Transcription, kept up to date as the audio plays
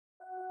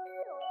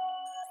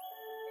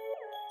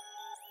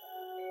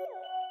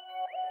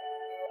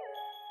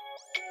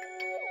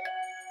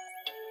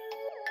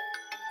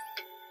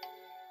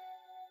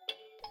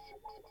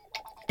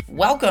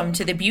Welcome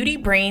to the Beauty,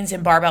 Brains,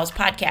 and Barbells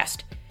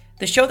podcast,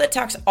 the show that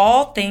talks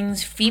all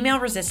things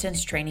female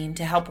resistance training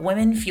to help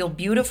women feel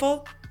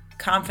beautiful,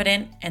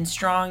 confident, and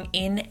strong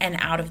in and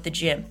out of the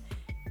gym.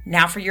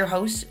 Now for your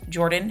hosts,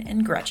 Jordan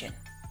and Gretchen.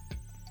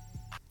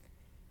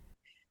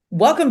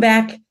 Welcome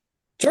back.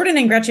 Jordan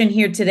and Gretchen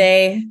here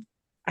today.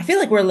 I feel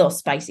like we're a little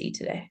spicy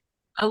today.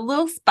 A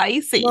little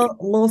spicy. A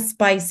little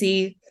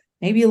spicy,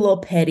 maybe a little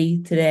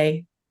petty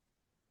today.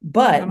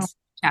 But I don't know what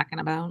you're talking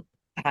about.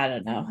 I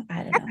don't know.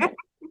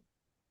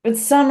 It's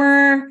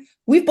summer.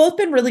 We've both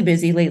been really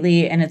busy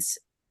lately, and it's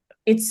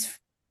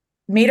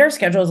made our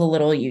schedules a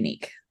little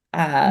unique.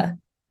 So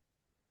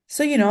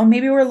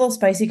maybe we're a little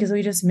spicy because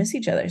we just miss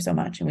each other so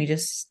much, and we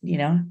just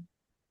need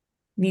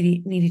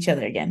each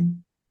other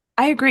again.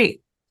 I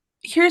agree.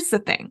 Here's the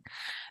thing.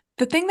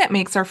 The thing that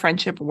makes our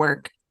friendship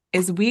work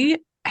is we're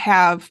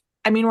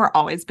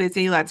always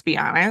busy, let's be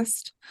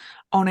honest.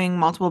 Owning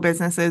multiple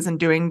businesses and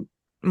doing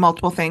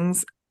multiple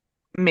things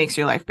makes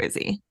your life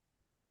busy.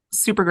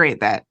 Super great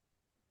that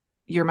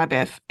you're my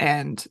biff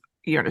and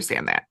you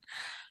understand that.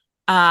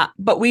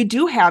 But we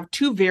do have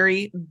two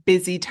very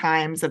busy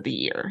times of the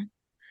year.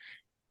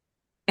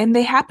 And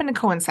they happen to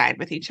coincide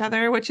with each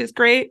other, which is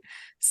great.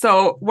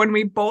 So when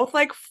we both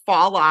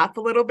fall off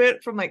a little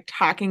bit from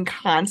talking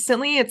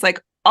constantly, it's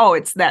oh,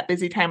 it's that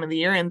busy time of the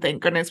year. And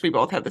thank goodness we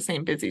both have the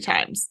same busy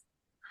times.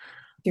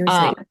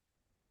 Seriously.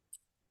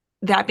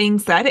 That being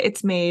said,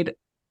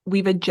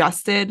 we've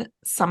adjusted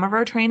some of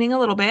our training a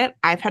little bit.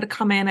 I've had to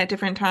come in at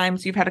different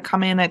times. You've had to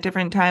come in at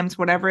different times,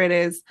 whatever it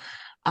is.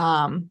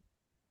 Yeah.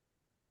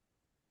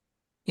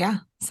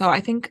 So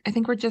I think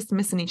we're just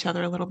missing each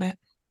other a little bit.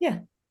 Yeah.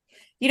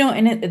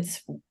 And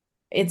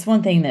it's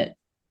one thing that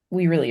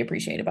we really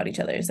appreciate about each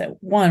other is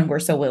that one, we're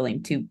so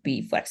willing to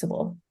be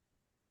flexible.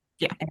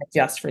 Yeah. And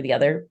adjust for the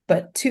other.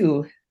 But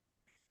two,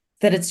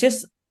 that it's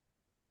just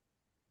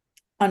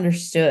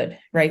understood,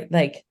 right?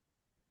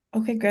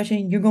 Okay,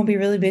 Gretchen, you're going to be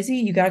really busy.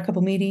 You got a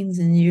couple meetings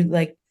and you're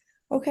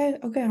okay,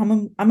 I'm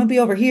going to be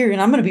over here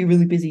and I'm going to be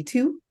really busy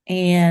too.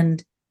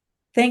 And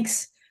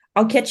thanks.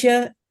 I'll catch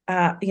you,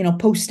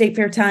 post state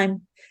fair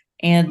time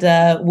and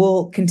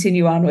we'll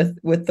continue on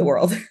with the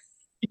world.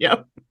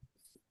 Yep.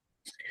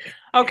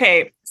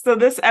 Okay. So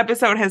this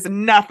episode has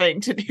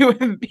nothing to do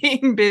with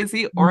being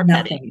busy or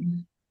petty.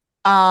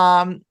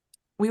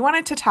 We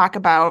wanted to talk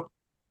about,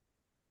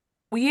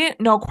 we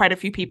know quite a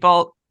few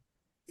people.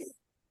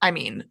 I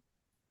mean,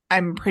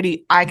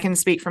 I can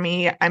speak for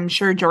me. I'm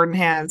sure Jordan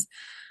has,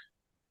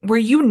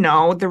 where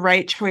the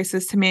right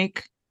choices to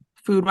make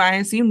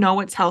food-wise,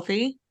 what's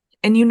healthy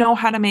and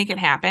how to make it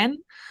happen.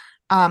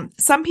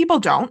 Some people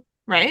don't,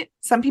 right?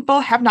 Some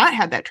people have not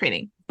had that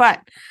training,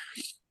 but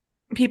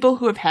people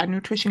who have had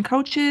nutrition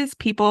coaches,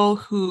 people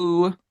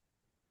who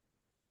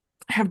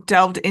have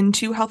delved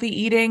into healthy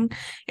eating.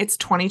 It's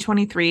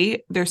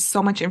 2023. There's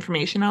so much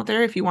information out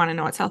there. If you want to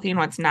know what's healthy and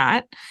what's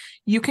not,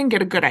 you can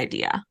get a good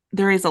idea.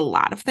 There is a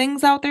lot of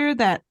things out there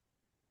that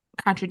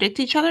contradict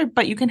each other,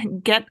 but you can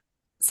get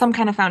some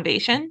kind of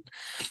foundation.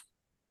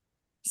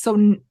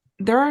 So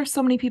there are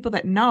so many people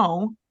that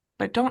know,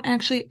 but don't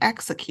actually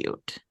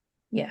execute.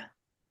 Yeah.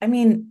 I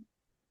mean,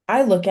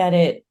 I look at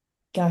it,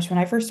 gosh, when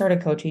I first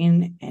started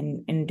coaching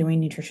and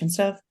doing nutrition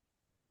stuff,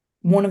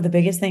 one of the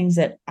biggest things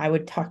that I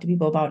would talk to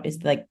people about is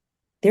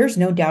there's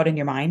no doubt in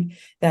your mind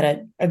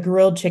that a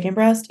grilled chicken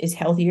breast is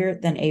healthier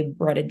than a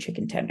breaded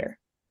chicken tender.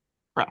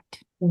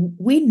 Correct.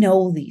 We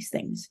know these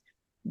things.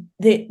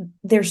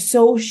 They're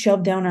so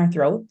shoved down our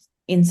throats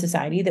in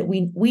society that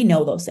we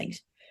know those things.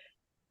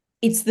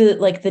 It's the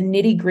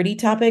nitty gritty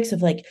topics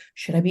of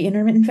should I be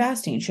intermittent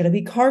fasting? Should I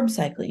be carb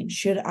cycling?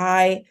 Should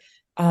I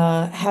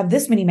have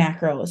this many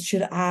macros?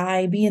 Should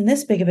I be in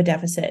this big of a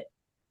deficit?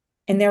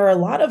 And there are a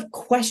lot of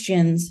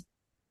questions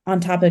on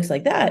topics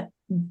like that,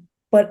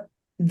 but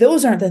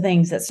those aren't the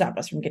things that stop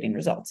us from getting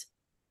results.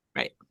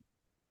 Right.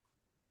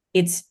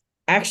 It's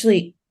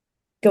actually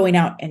going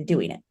out and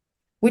doing it,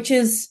 which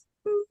is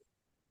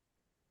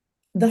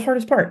the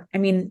hardest part. I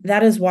mean,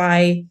 that is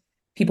why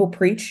people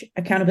preach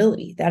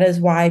accountability. That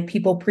is why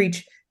people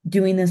preach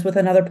doing this with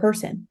another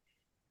person.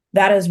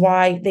 That is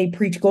why they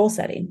preach goal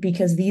setting,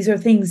 because these are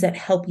things that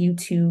help you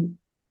to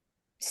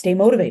stay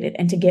motivated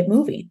and to get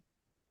moving.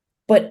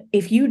 But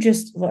if you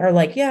just are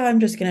yeah, I'm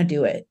just going to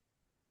do it.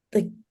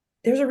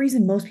 There's a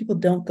reason most people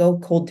don't go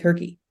cold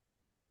turkey.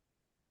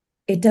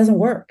 It doesn't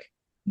work.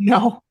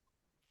 No.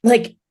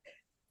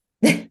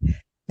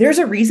 There's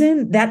a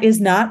reason that is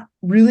not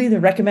really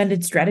the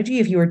recommended strategy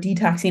if you are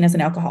detoxing as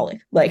an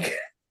alcoholic.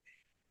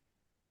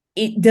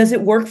 Does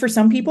it work for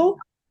some people?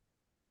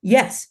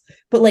 Yes.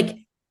 But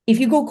if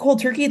you go cold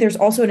turkey, there's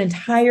also an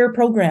entire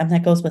program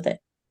that goes with it.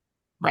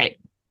 Right.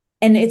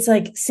 And it's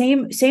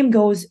same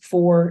goes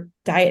for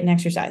diet and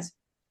exercise.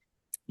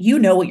 You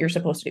know what you're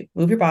supposed to do.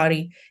 Move your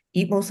body,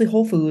 eat mostly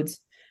whole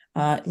foods,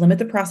 limit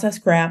the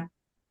processed crap,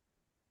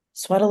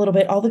 sweat a little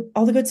bit, all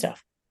the good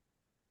stuff.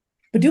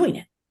 But doing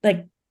it,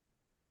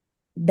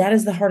 that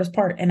is the hardest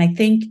part. And I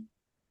think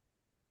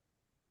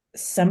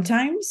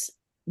sometimes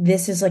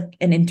this is an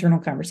internal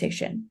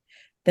conversation.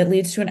 that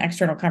leads to an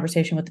external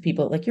conversation with the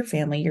people like your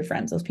family, your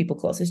friends, those people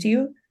closest to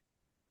you.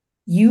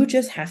 You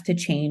just have to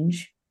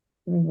change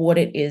what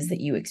it is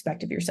that you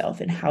expect of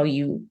yourself and how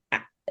you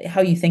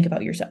think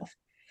about yourself.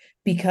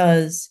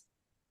 Because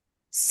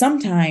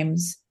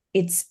sometimes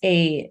it's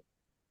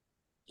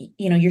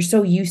you're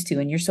so used to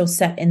and you're so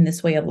set in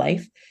this way of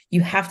life,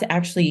 you have to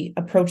actually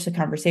approach the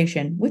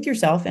conversation with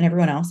yourself and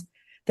everyone else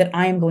that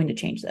I am going to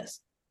change this.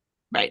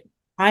 Right.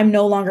 I'm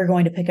no longer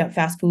going to pick up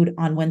fast food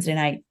on Wednesday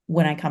night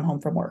when I come home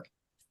from work.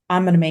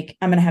 I'm going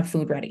to have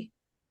food ready.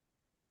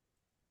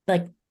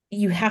 Like,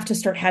 you have to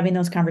start having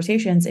those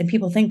conversations, and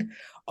people think,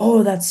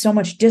 oh, that's so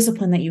much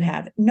discipline that you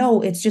have.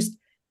 No, it's just,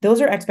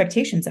 those are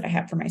expectations that I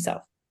have for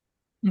myself.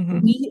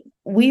 Mm-hmm.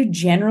 We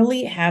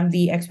generally have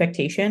the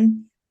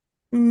expectation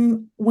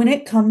when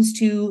it comes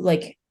to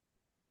like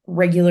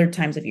regular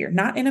times of year,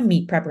 not in a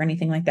meat prep or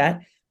anything like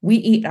that. We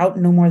eat out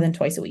no more than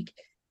twice a week.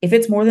 If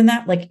it's more than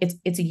that, like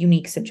it's a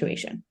unique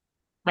situation.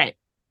 Right.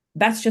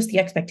 That's just the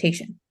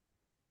expectation.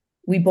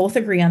 We both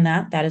agree on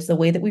that. That is the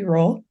way that we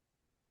roll.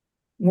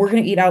 We're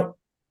going to eat out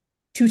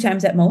 2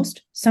 times at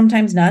most,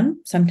 sometimes none,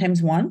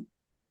 sometimes one.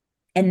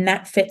 And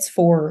that fits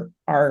for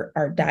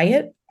our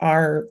diet,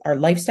 our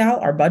lifestyle,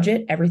 our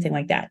budget, everything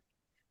like that.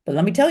 But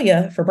let me tell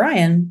you, for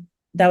Brian,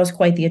 that was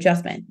quite the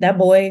adjustment. That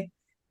boy,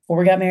 before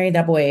we got married,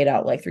 that boy ate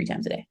out like 3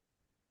 times a day.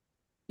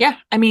 Yeah.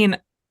 I mean,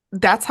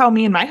 that's how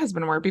me and my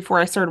husband were before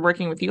I started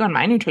working with you on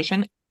my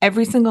nutrition.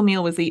 Every single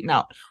meal was eaten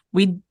out.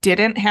 We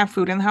didn't have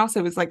food in the house.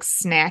 It was like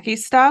snacky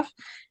stuff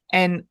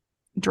and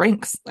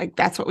drinks. Like,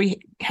 that's what we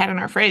had in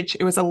our fridge.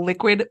 It was a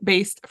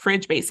liquid-based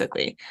fridge,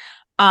 basically.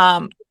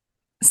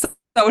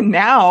 So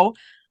now,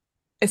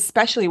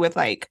 especially with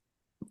like,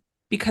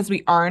 because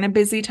we are in a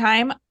busy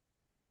time,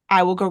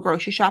 I will go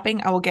grocery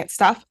shopping, I will get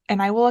stuff,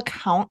 and I will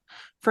account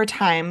for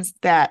times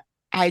that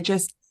I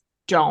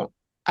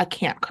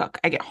can't cook.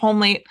 I get home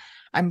late.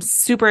 I'm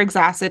super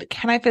exhausted.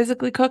 Can I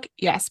physically cook?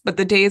 Yes. But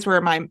the days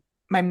where my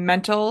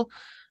mental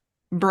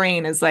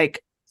brain is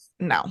like,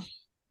 no,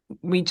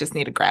 we just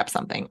need to grab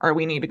something, or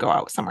we need to go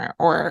out somewhere,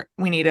 or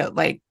we need to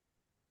like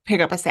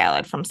pick up a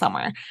salad from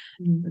somewhere.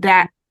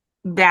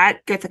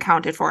 That gets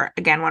accounted for.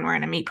 Again, when we're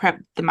in a meat prep,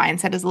 the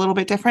mindset is a little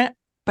bit different,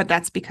 but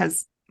that's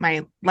because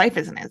my life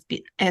isn't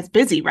as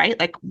busy, right?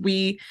 Like,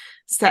 we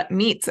set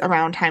meets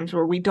around times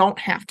where we don't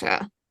have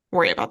to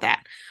worry about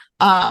that.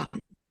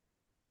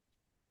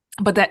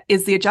 But that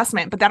is the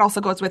adjustment. But that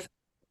also goes with,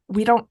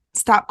 we don't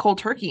stop cold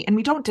turkey, and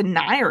we don't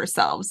deny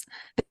ourselves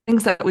the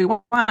things that we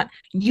want.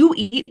 You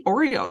eat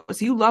Oreos.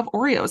 You love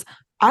Oreos.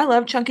 I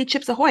love Chunky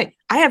Chips Ahoy.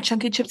 I have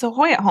Chunky Chips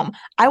Ahoy at home.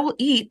 I will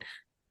eat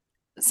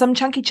some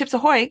Chunky Chips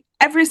Ahoy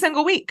every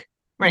single week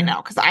right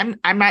now, because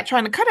I'm not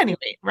trying to cut any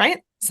weight,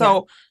 right?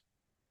 So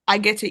I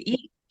get to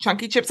eat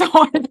Chunky Chips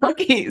Ahoy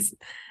cookies.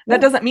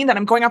 That doesn't mean that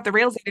I'm going off the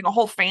rails eating a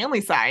whole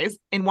family size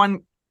in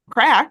one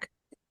crack,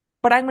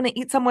 but I'm going to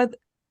eat some with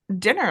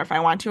dinner if I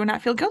want to and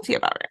not feel guilty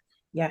about it.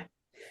 Yeah.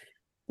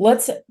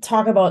 Let's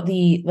talk about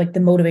the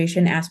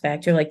motivation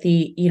aspect, or like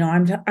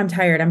I'm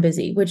tired, I'm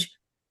busy, which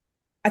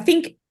I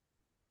think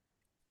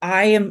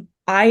I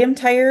am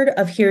tired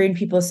of hearing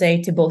people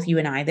say to both you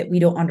and I that we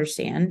don't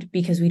understand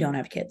because we don't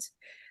have kids.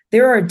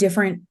 There are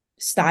different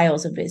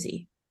styles of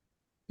busy.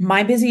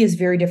 My busy is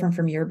very different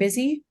from your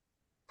busy,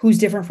 who's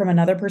different from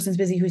another person's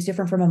busy, who's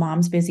different from a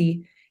mom's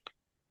busy.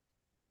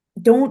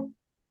 Don't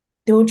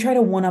try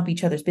to one up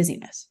each other's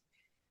busyness,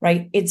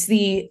 right?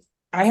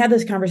 I had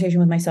this conversation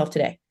with myself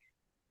today.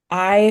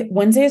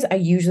 Wednesdays, I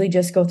usually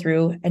just go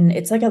through, and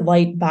it's like a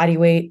light body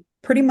weight,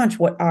 pretty much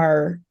what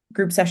our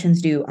group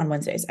sessions do on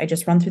Wednesdays. I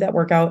just run through that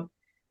workout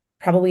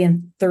probably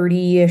in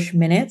 30-ish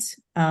minutes.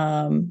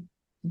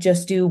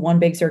 Just do one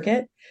big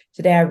circuit.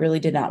 Today, I really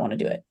did not want to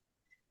do it.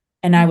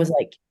 And I was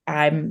like,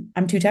 I'm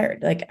too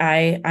tired. Like,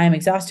 I'm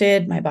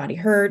exhausted. My body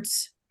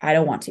hurts. I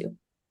don't want to.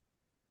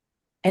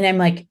 And I'm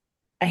like,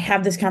 I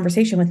have this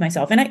conversation with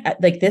myself, and I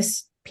like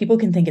this, people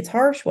can think it's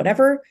harsh,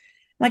 whatever.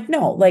 I'm like,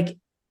 no, like,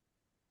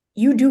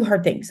 you do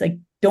hard things. Like,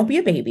 don't be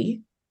a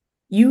baby.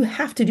 You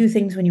have to do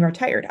things when you are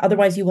tired.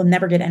 Otherwise, you will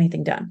never get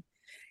anything done.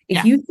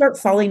 If you start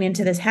falling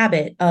into this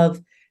habit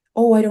of,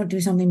 oh, I don't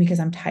do something because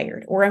I'm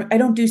tired, or I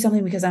don't do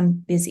something because I'm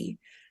busy,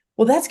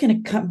 well, that's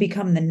going to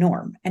become the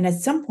norm. And at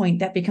some point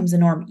that becomes the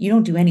norm. You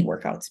don't do any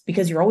workouts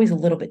because you're always a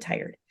little bit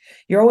tired.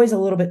 You're always a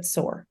little bit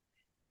sore.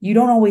 You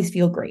don't always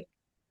feel great.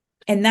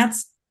 And that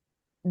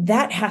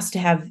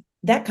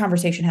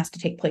conversation has to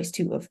take place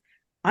too, of,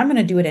 I'm going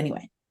to do it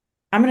anyway.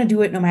 I'm going to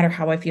do it no matter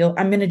how I feel.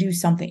 I'm going to do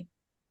something.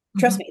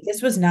 Trust me,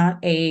 this was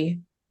not a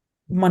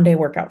Monday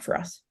workout for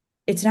us.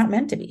 It's not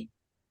meant to be.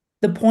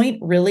 The point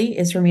really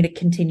is for me to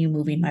continue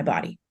moving my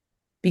body,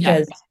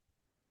 because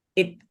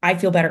I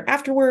feel better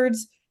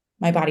afterwards.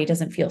 My body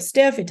doesn't feel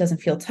stiff. It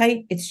doesn't feel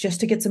tight. It's just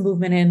to get some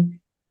movement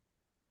in,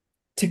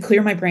 to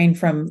clear my brain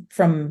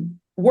from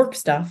work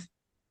stuff,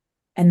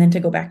 and then to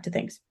go back to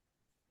things.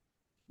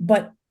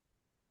 But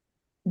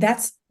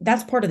that's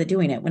part of the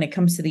doing it when it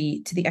comes to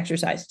the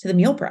exercise, to the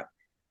meal prep.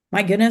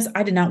 My goodness,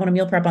 I did not want to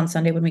meal prep on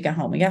Sunday when we got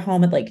home. We got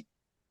home at like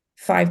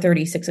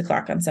 5:30, 6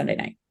 o'clock on Sunday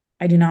night.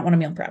 I do not want to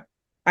meal prep.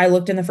 I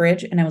looked in the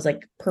fridge and I was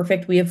like,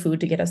 perfect. We have food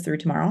to get us through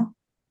tomorrow.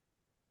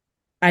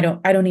 I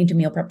don't need to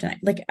meal prep tonight.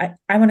 Like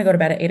I want to go to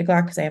bed at 8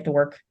 o'clock because I have to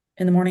work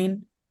in the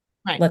morning.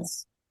 Right.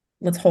 Let's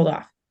hold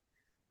off.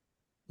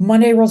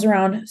 Monday rolls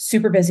around,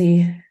 super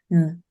busy.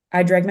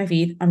 I dragged my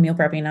feet on meal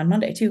prepping on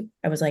Monday too.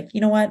 I was like,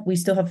 you know what? We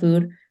still have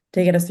food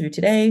to get us through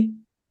today.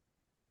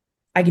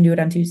 I can do it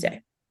on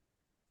Tuesday.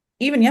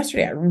 Even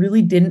yesterday, I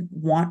really didn't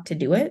want to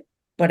do it,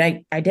 but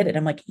I did it.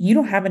 I'm like, you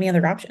don't have any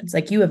other options.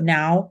 Like you have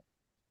now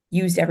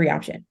used every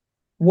option.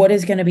 What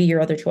is going to be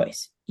your other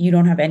choice? You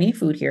don't have any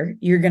food here.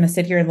 You're going to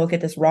sit here and look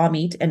at this raw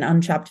meat and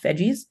unchopped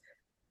veggies.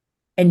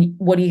 And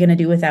what are you going to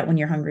do with that when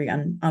you're hungry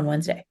on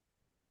Wednesday?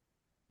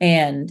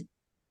 And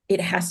it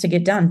has to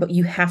get done, but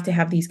you have to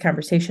have these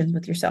conversations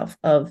with yourself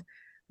of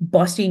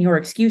busting your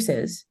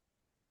excuses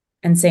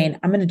and saying,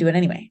 I'm going to do it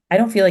anyway. I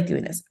don't feel like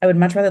doing this. I would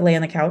much rather lay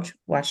on the couch,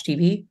 watch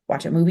TV,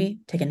 watch a movie,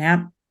 take a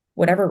nap,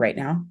 whatever right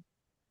now.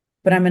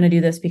 But I'm going to do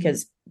this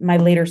because my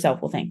later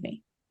self will thank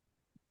me.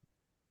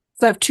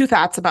 So I have two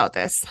thoughts about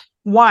this.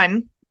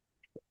 One,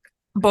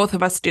 both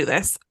of us do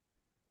this.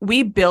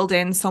 We build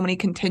in so many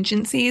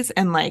contingencies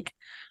and like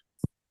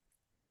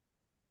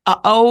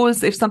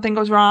uh-ohs if something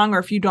goes wrong or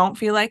if you don't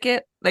feel like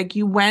it. Like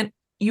you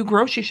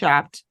grocery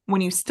shopped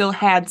when you still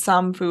had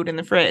some food in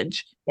the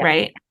fridge,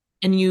 right?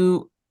 And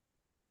you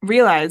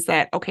realize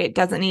that, okay, it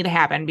doesn't need to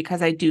happen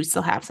because I do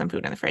still have some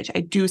food in the fridge.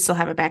 I do still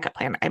have a backup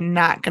plan. I'm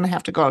not going to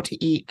have to go out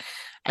to eat.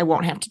 I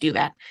won't have to do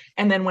that.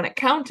 And then when it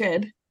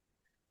counted,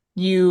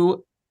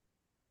 you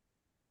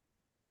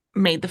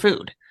made the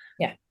food.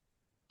 Yeah.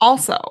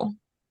 Also,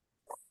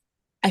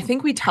 I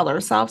think we tell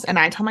ourselves, and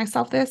I tell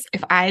myself this,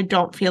 if I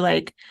don't feel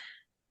like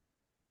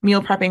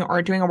meal prepping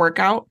or doing a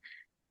workout,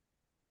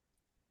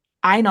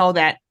 I know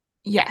that,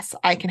 yes,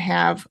 I can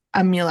have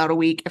a meal out a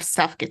week if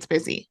stuff gets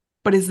busy.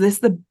 But is this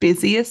the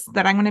busiest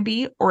that I'm going to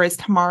be? Or is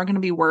tomorrow going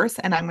to be worse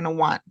and I'm going to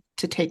want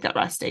to take that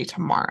rest day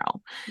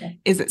tomorrow? Yeah.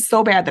 Is it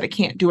so bad that I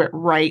can't do it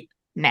right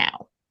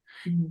now?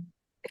 Mm-hmm.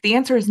 If the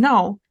answer is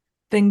no,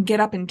 then get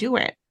up and do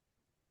it.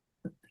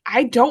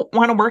 I don't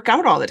want to work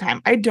out all the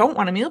time. I don't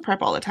want to meal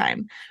prep all the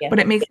time, but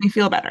it makes me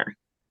feel better.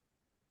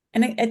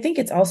 And I think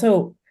it's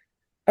also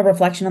a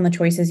reflection on the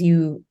choices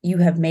you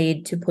have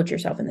made to put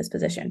yourself in this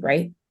position,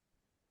 right?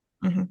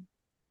 Mm-hmm.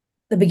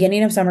 The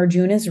beginning of summer,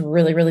 June is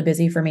really, really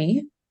busy for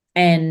me.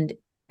 And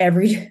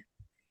every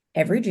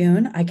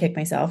June, I kick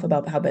myself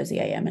about how busy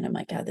I am. And I'm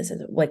like, God, this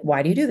is like,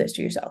 why do you do this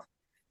to yourself?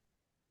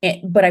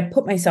 But I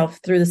put myself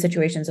through the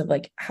situations of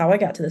like how I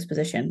got to this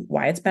position,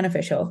 why it's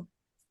beneficial.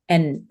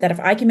 And that if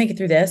I can make it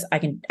through this, I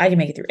can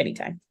make it through any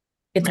time.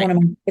 It's right.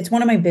 It's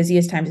one of my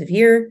busiest times of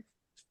year,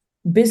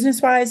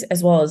 business wise,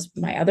 as well as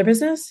my other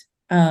business.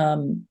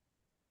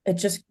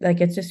 It's just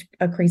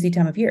a crazy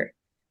time of year.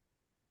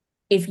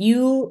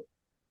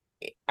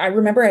 I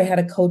remember I had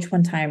a coach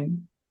one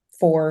time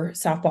for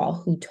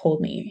softball who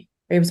told me,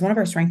 it was one of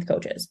our strength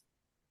coaches,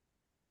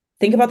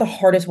 think about the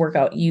hardest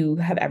workout you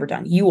have ever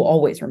done. You will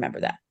always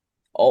remember that.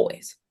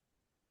 Always.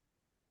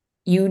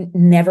 You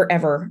never,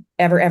 ever,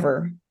 ever,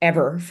 ever,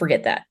 ever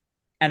forget that.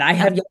 And I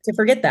have yet to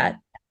forget that.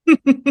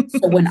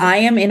 So when I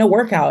am in a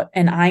workout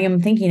and I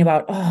am thinking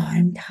about, oh,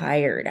 I'm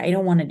tired, I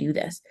don't want to do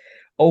this.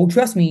 Oh,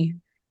 trust me,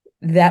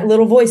 that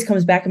little voice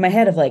comes back in my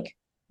head of like,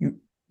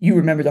 you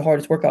remember the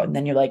hardest workout. And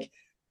then you're like,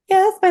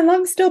 yes, my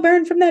lungs still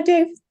burn from that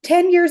day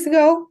 10 years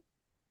ago.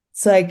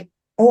 It's like,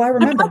 oh, I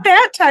remember. I'm not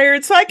that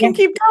tired, so I can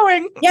keep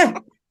going. Yeah.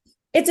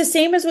 It's the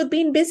same as with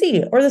being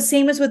busy or the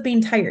same as with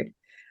being tired.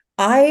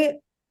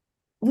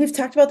 We've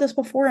talked about this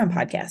before on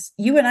podcasts.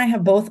 You and I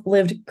have both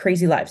lived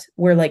crazy lives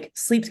where like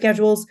sleep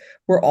schedules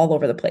were all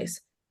over the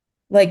place.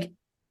 Like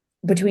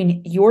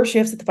between your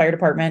shifts at the fire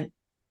department,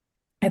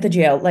 at the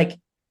jail, like,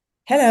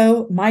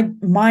 hello,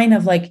 mine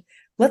of like,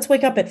 let's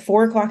wake up at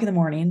 4:00 in the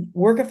morning,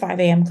 work a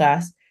 5 a.m.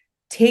 class,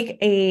 take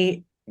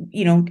a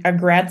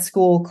grad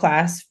school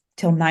class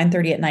till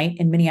 9:30 at night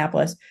in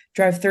Minneapolis,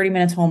 drive 30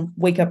 minutes home,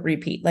 wake up,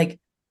 repeat. Like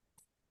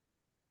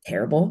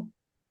terrible.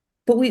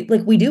 But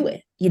we do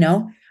it,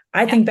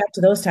 I think back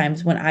to those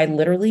times when I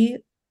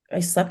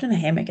slept in a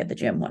hammock at the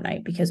gym one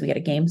night because we had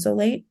a game so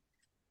late.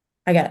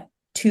 I got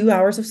 2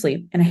 hours of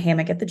sleep in a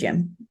hammock at the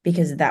gym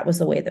because that was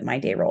the way that my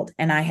day rolled.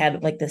 And I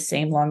had like the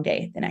same long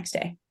day the next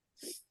day.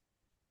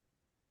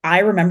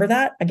 I remember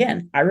that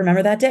again. I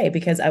remember that day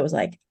because I was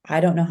like, I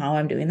don't know how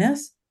I'm doing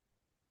this,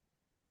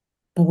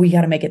 but we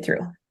got to make it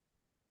through.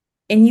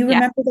 And you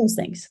remember those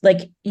things.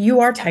 Like you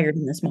are tired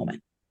in this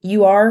moment.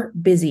 You are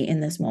busy in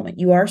this moment.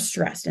 You are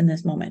stressed in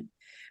this moment,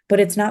 but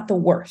it's not the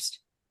worst.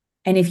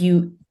 And if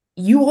you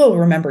will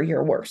remember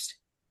your worst,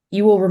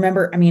 you will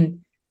remember,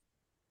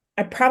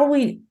 I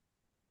probably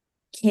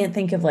can't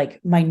think of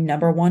like my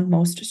number one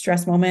most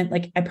stress moment.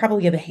 Like I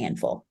probably have a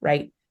handful,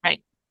 right?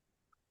 Right.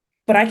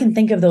 But I can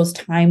think of those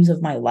times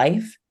of my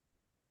life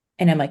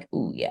and I'm like,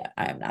 ooh, yeah,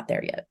 I'm not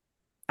there yet.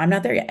 I'm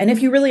not there yet. And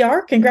if you really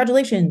are,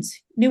 congratulations,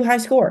 new high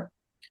score.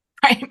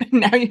 Right.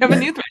 Now you have a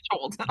new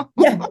threshold.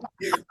 Yeah.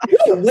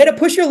 Way to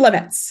push your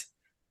limits.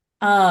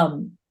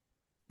 But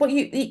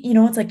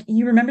it's like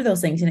you remember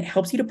those things and it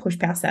helps you to push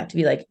past that to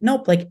be like,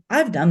 nope, like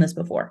I've done this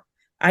before.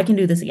 I can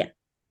do this again.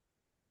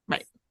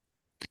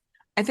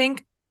 I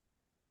think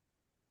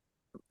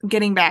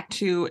getting back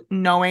to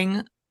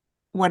knowing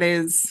what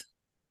is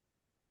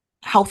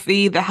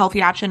healthy, the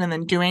healthy option, and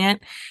then doing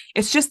it,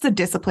 it's just the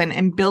discipline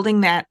and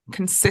building that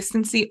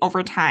consistency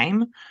over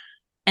time.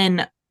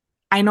 And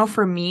I know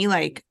for me,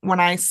 like when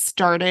I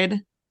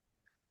started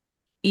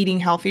eating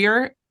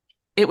healthier,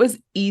 it was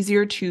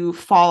easier to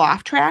fall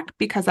off track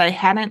because I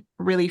hadn't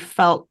really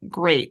felt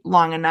great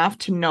long enough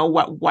to know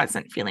what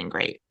wasn't feeling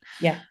great.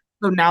 Yeah.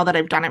 So now that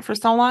I've done it for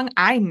so long,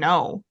 I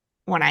know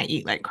when I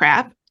eat like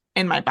crap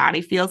and my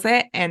body feels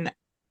it, and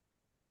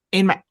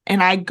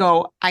I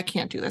go, I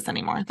can't do this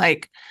anymore.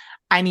 Like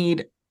I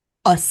need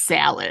a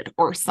salad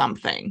or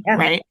something, Yeah.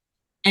 right?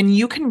 And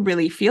you can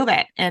really feel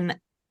that. And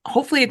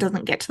hopefully it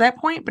doesn't get to that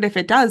point, but if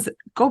it does,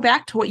 go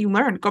back to what you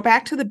learned. Go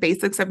back to the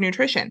basics of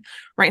nutrition.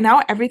 Right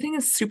now, everything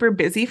is super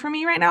busy for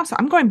me right now. So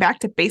I'm going back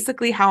to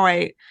basically how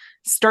I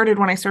started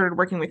when I started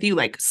working with you,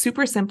 like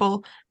super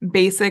simple,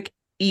 basic,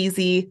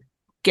 easy,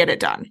 get it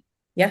done.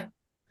 Yeah.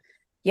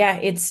 Yeah.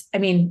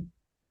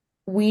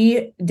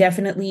 We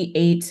definitely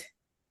ate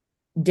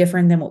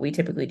different than what we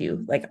typically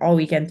do, like all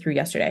weekend through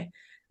yesterday.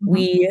 Mm-hmm.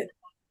 We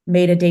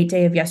made a date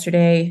day of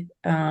yesterday.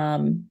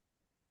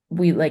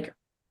 We like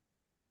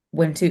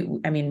went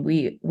to,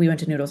 we went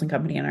to Noodles and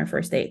Company on our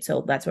first date.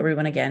 So that's where we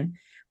went again.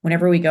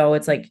 Whenever we go,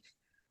 it's like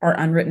our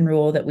unwritten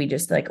rule that we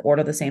just like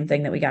order the same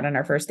thing that we got on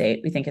our first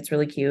date. We think it's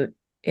really cute.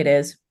 It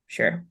is.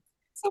 Sure.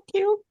 So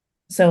cute.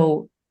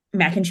 So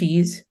mac and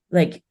cheese,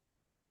 like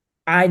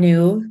I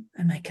knew,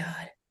 oh my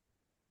God,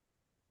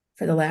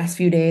 for the last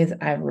few days,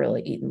 I've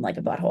really eaten like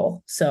a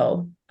butthole.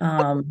 So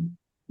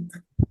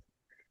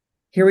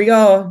here we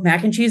go,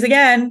 mac and cheese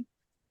again.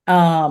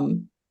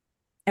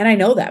 And I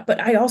know that,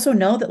 but I also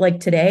know that like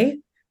today,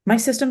 my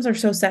systems are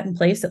so set in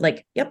place that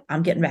like, yep,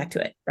 I'm getting back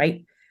to it,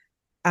 right?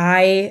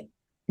 I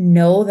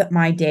know that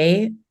my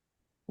day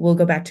will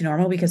go back to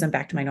normal because I'm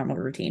back to my normal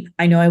routine.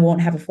 I know I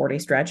won't have a 4-day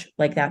stretch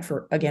like that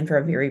for a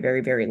very,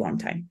 very, very long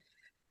time.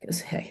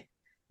 Because hey,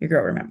 your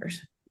girl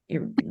remembers.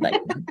 Your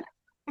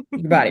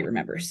body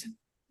remembers.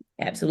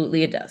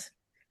 Absolutely it does.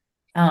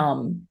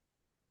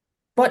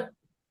 But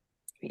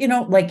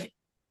like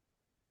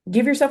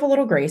give yourself a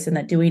little grace in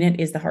that doing it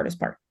is the hardest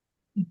part.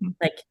 Mm-hmm.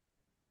 Like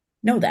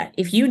know that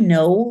if you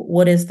know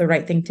what is the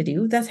right thing to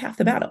do, that's half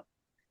the battle,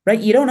 right?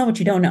 You don't know what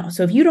you don't know.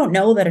 So if you don't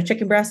know that a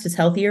chicken breast is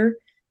healthier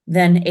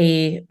than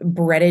a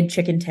breaded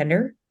chicken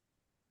tender,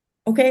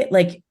 okay,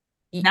 like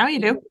now you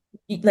do.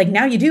 Like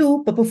now you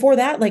do, but before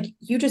that, like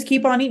you just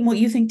keep on eating what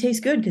you think tastes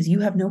good because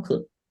you have no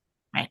clue.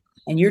 Right.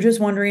 And you're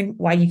just wondering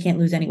why you can't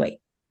lose any weight.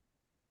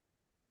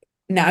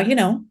 Now you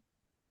know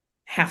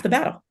half the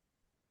battle.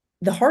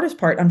 The hardest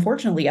part,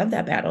 unfortunately, of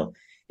that battle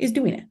is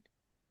doing it.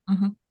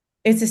 Mm-hmm.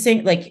 It's the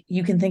same, like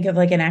you can think of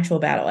like an actual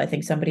battle. I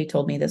think somebody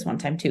told me this one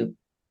time too,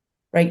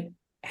 right?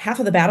 Half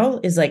of the battle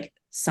is like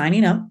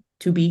signing up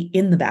to be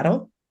in the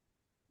battle,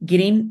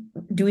 doing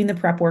the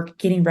prep work,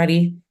 getting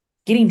ready,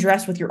 getting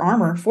dressed with your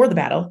armor for the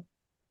battle.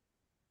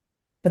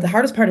 But the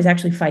hardest part is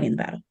actually fighting the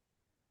battle.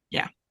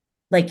 Yeah.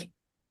 Like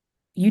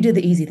you did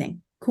the easy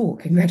thing. Cool.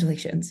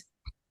 Congratulations.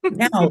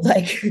 Now,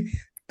 like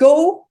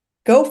go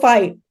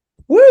fight.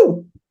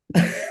 Woo.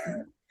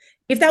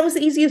 If that was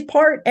the easiest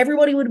part,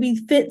 everybody would be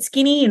fit,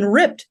 skinny, and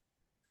ripped.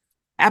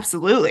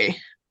 Absolutely.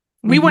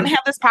 We wouldn't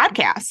have this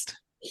podcast.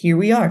 Here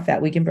we are,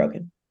 Fat Weak and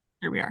Broken.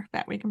 Here we are,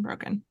 Fat Weak and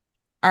Broken.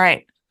 All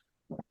right.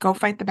 Go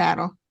fight the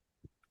battle.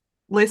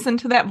 Listen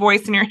to that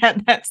voice in your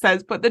head that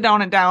says, put the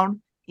donut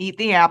down, eat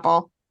the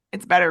apple.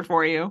 It's better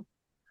for you.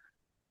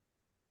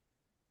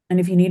 And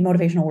if you need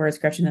motivational words,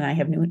 Gretchen and I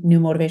have new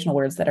motivational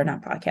words that are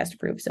not podcast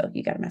approved. So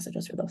you got to message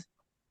us for those.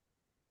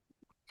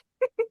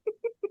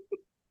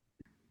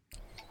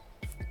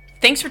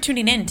 Thanks for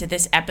tuning in to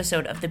this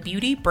episode of the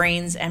Beauty,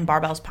 Brains, and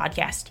Barbells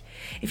podcast.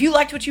 If you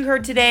liked what you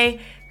heard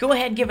today, go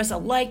ahead and give us a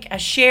like, a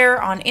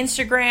share on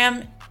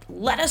Instagram.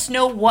 Let us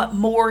know what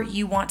more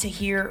you want to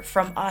hear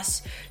from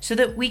us so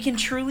that we can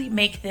truly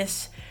make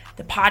this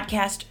the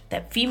podcast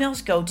that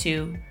females go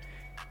to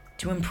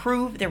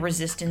improve their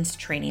resistance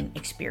training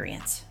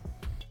experience.